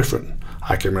 and it's different.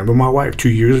 I can remember my wife 2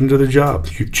 years into the job.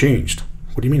 You've changed.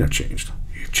 What do you mean I've changed?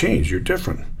 You've changed. You're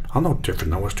different. I'm not different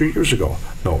than I was 2 years ago.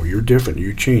 No, you're different.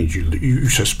 You change. You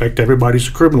suspect everybody's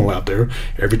a criminal out there.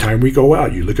 Every time we go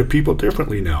out, you look at people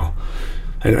differently now.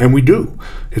 And we do.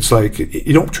 It's like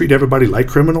you don't treat everybody like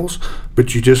criminals,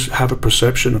 but you just have a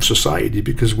perception of society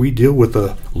because we deal with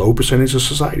a low percentage of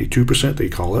society, 2% they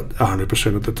call it,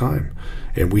 100% of the time.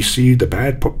 And we see the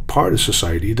bad part of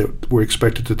society that we're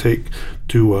expected to take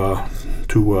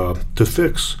to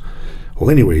fix. Well,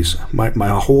 anyways, my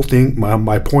whole thing,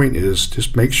 my point is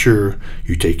just make sure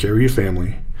you take care of your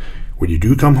family. When you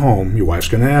do come home, your wife's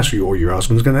going to ask you or your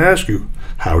husband's going to ask you,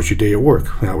 how was your day at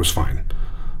work? That was fine.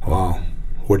 Well,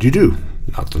 what'd you do?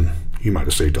 Nothing. You might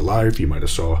have saved a life. You might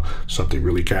have saw something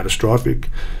really catastrophic.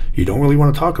 You don't really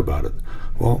want to talk about it.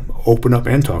 Well, open up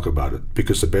and talk about it,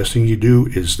 because the best thing you do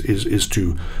is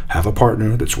to have a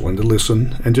partner that's willing to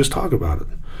listen and just talk about it.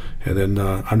 And then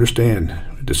understand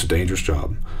it's a dangerous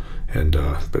job. And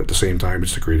but at the same time,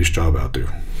 it's the greatest job out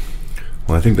there.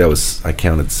 Well, I think I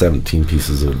counted 17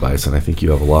 pieces of advice, and I think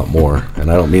you have a lot more.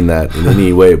 And I don't mean that in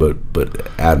any way, but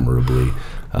admirably.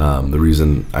 The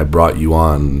reason I brought you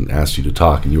on and asked you to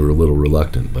talk, and you were a little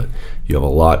reluctant, but you have a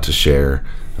lot to share.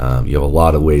 You have a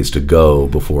lot of ways to go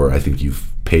before I think you've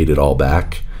paid it all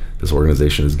back. This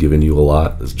organization has given you a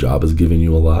lot. This job has given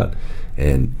you a lot.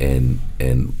 And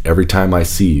every time I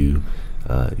see you,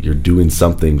 you're doing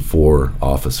something for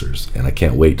officers, and I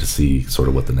can't wait to see sort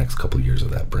of what the next couple of years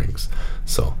of that brings.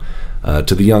 So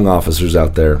to the young officers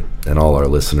out there and all our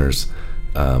listeners,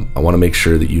 I want to make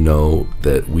sure that you know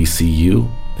that we see you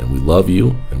and we love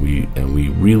you, and we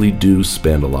really do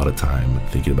spend a lot of time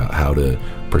thinking about how to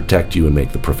protect you and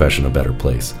make the profession a better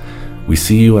place. We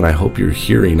see you, and I hope you're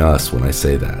hearing us when I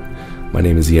say that. My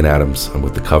name is Ian Adams. I'm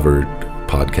with the Covered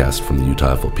podcast from the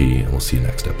Utah FLP, and we'll see you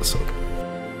next episode.